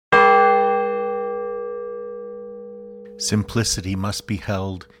Simplicity must be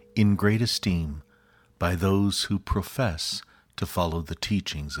held in great esteem by those who profess to follow the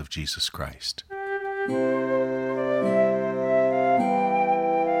teachings of Jesus Christ.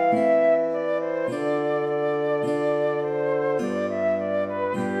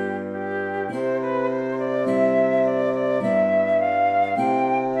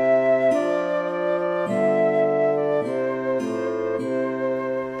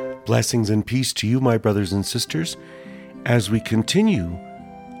 Blessings and peace to you, my brothers and sisters, as we continue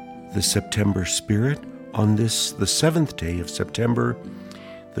the September Spirit on this, the 7th day of September,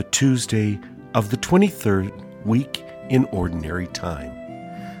 the Tuesday of the 23rd week in Ordinary Time.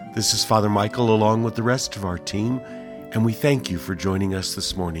 This is Father Michael along with the rest of our team, and we thank you for joining us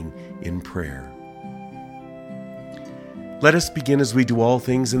this morning in prayer. Let us begin as we do all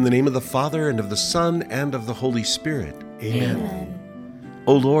things in the name of the Father, and of the Son, and of the Holy Spirit. Amen.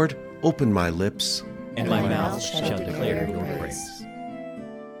 O Lord, open my lips, and my mouth shall declare your praise.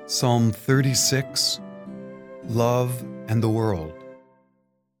 Psalm 36, Love and the World.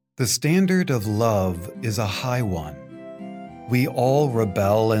 The standard of love is a high one. We all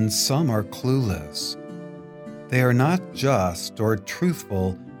rebel and some are clueless. They are not just or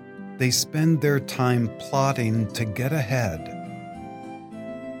truthful. They spend their time plotting to get ahead.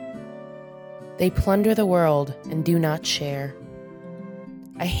 They plunder the world and do not share.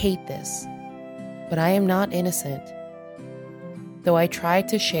 I hate this, but I am not innocent. Though I try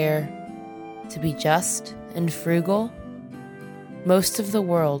to share, to be just and frugal, most of the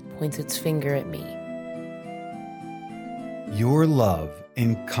world points its finger at me. Your love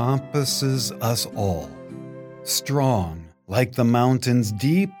encompasses us all. Strong like the mountains,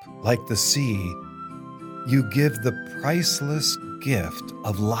 deep like the sea, you give the priceless gift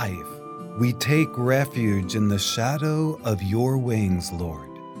of life. We take refuge in the shadow of your wings, Lord.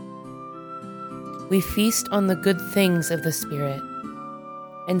 We feast on the good things of the Spirit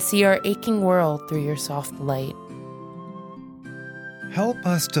and see our aching world through your soft light. Help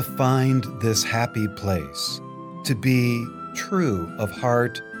us to find this happy place, to be true of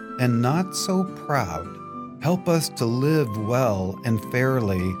heart and not so proud. Help us to live well and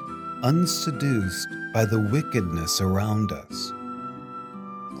fairly, unseduced by the wickedness around us.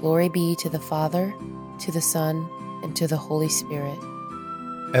 Glory be to the Father, to the Son, and to the Holy Spirit.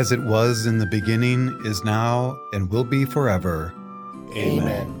 As it was in the beginning, is now, and will be forever.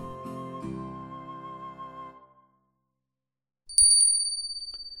 Amen.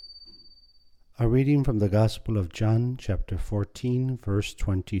 A reading from the Gospel of John, chapter 14, verse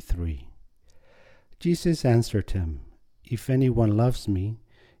 23. Jesus answered him, "If anyone loves me,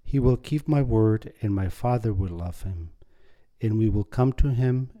 he will keep my word, and my Father will love him, and we will come to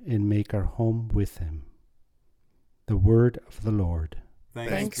him and make our home with him." The word of the Lord.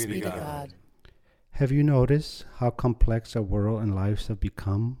 Thanks be to God. Have you noticed how complex our world and lives have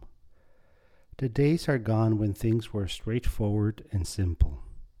become? The days are gone when things were straightforward and simple.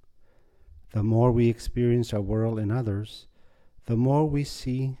 The more we experience our world and others, the more we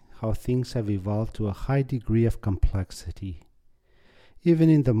see how things have evolved to a high degree of complexity. Even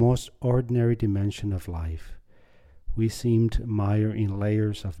in the most ordinary dimension of life, we seem to mire in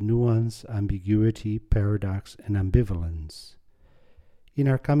layers of nuance, ambiguity, paradox, and ambivalence. In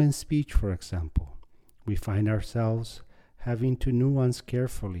our common speech, for example, we find ourselves having to nuance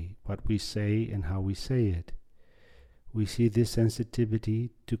carefully what we say and how we say it. We see this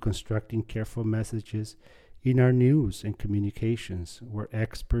sensitivity to constructing careful messages in our news and communications, where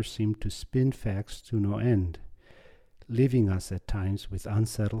experts seem to spin facts to no end, leaving us at times with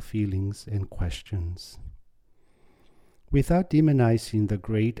unsettled feelings and questions. Without demonizing the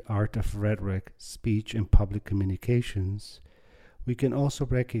great art of rhetoric, speech, and public communications, we can also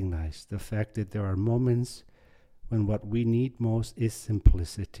recognize the fact that there are moments when what we need most is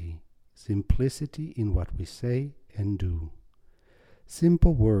simplicity. Simplicity in what we say and do.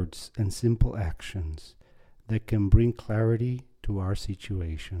 Simple words and simple actions that can bring clarity to our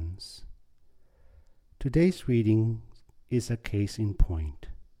situations. Today's reading is a case in point.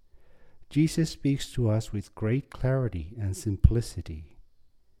 Jesus speaks to us with great clarity and simplicity.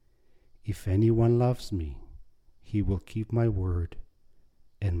 If anyone loves me, he will keep my word,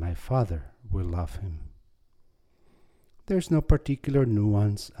 and my Father will love him. There's no particular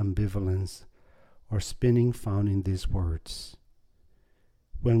nuance, ambivalence, or spinning found in these words.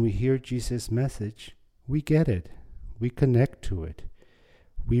 When we hear Jesus' message, we get it, we connect to it,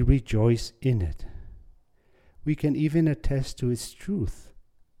 we rejoice in it. We can even attest to its truth.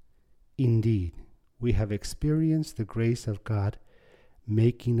 Indeed, we have experienced the grace of God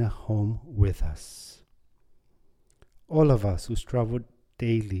making a home with us. All of us who struggle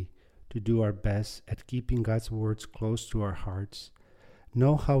daily to do our best at keeping God's words close to our hearts,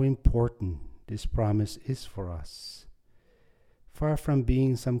 know how important this promise is for us. Far from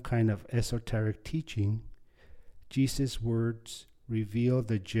being some kind of esoteric teaching, Jesus' words reveal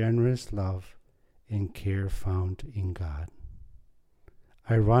the generous love and care found in God.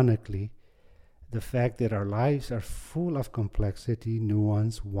 Ironically, the fact that our lives are full of complexity,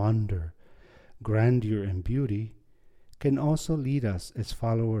 nuance, wonder, grandeur, and beauty can also lead us as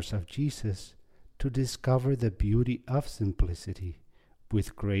followers of Jesus to discover the beauty of simplicity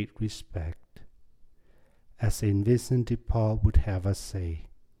with great respect. As St. Vincent de Paul would have us say,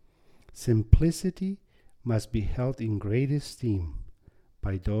 simplicity must be held in great esteem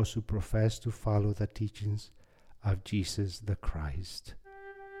by those who profess to follow the teachings of Jesus the Christ.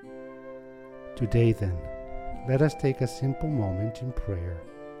 Today then, let us take a simple moment in prayer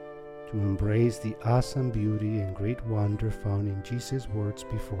to embrace the awesome beauty and great wonder found in Jesus' words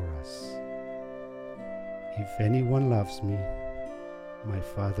before us. If anyone loves me, my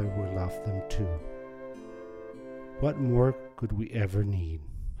Father will love them too. What more could we ever need?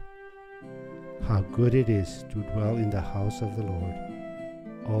 How good it is to dwell in the house of the Lord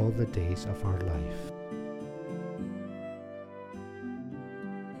all the days of our life.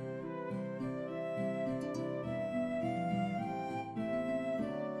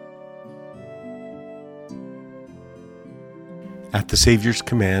 At the Savior's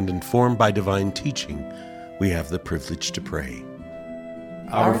command, informed by divine teaching, we have the privilege to pray.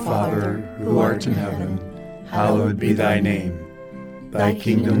 Our Father, who art in heaven, hallowed be thy name. Thy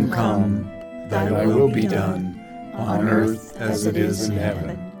kingdom come, thy will be done, on earth as it is in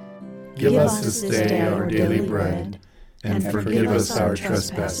heaven. Give us this day our daily bread, and forgive us our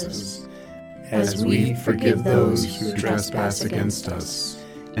trespasses, as we forgive those who trespass against us.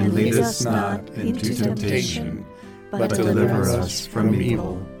 And lead us not into temptation, but deliver us from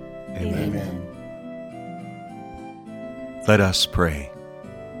evil. Amen. Let us pray.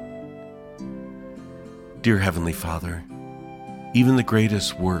 Dear Heavenly Father, even the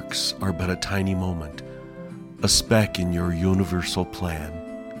greatest works are but a tiny moment, a speck in your universal plan.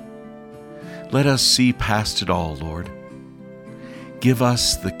 Let us see past it all, Lord. Give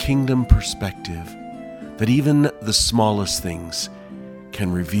us the kingdom perspective that even the smallest things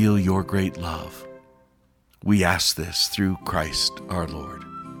can reveal your great love. We ask this through Christ our Lord.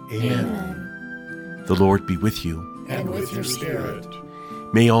 Amen. The Lord be with you. And with your spirit.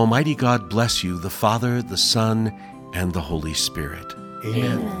 May Almighty God bless you, the Father, the Son, and the Holy Spirit.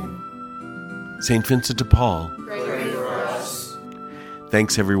 Amen. St. Vincent de Paul, Pray for us.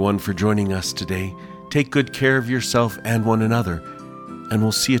 thanks everyone for joining us today. Take good care of yourself and one another, and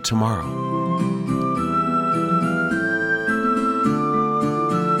we'll see you tomorrow.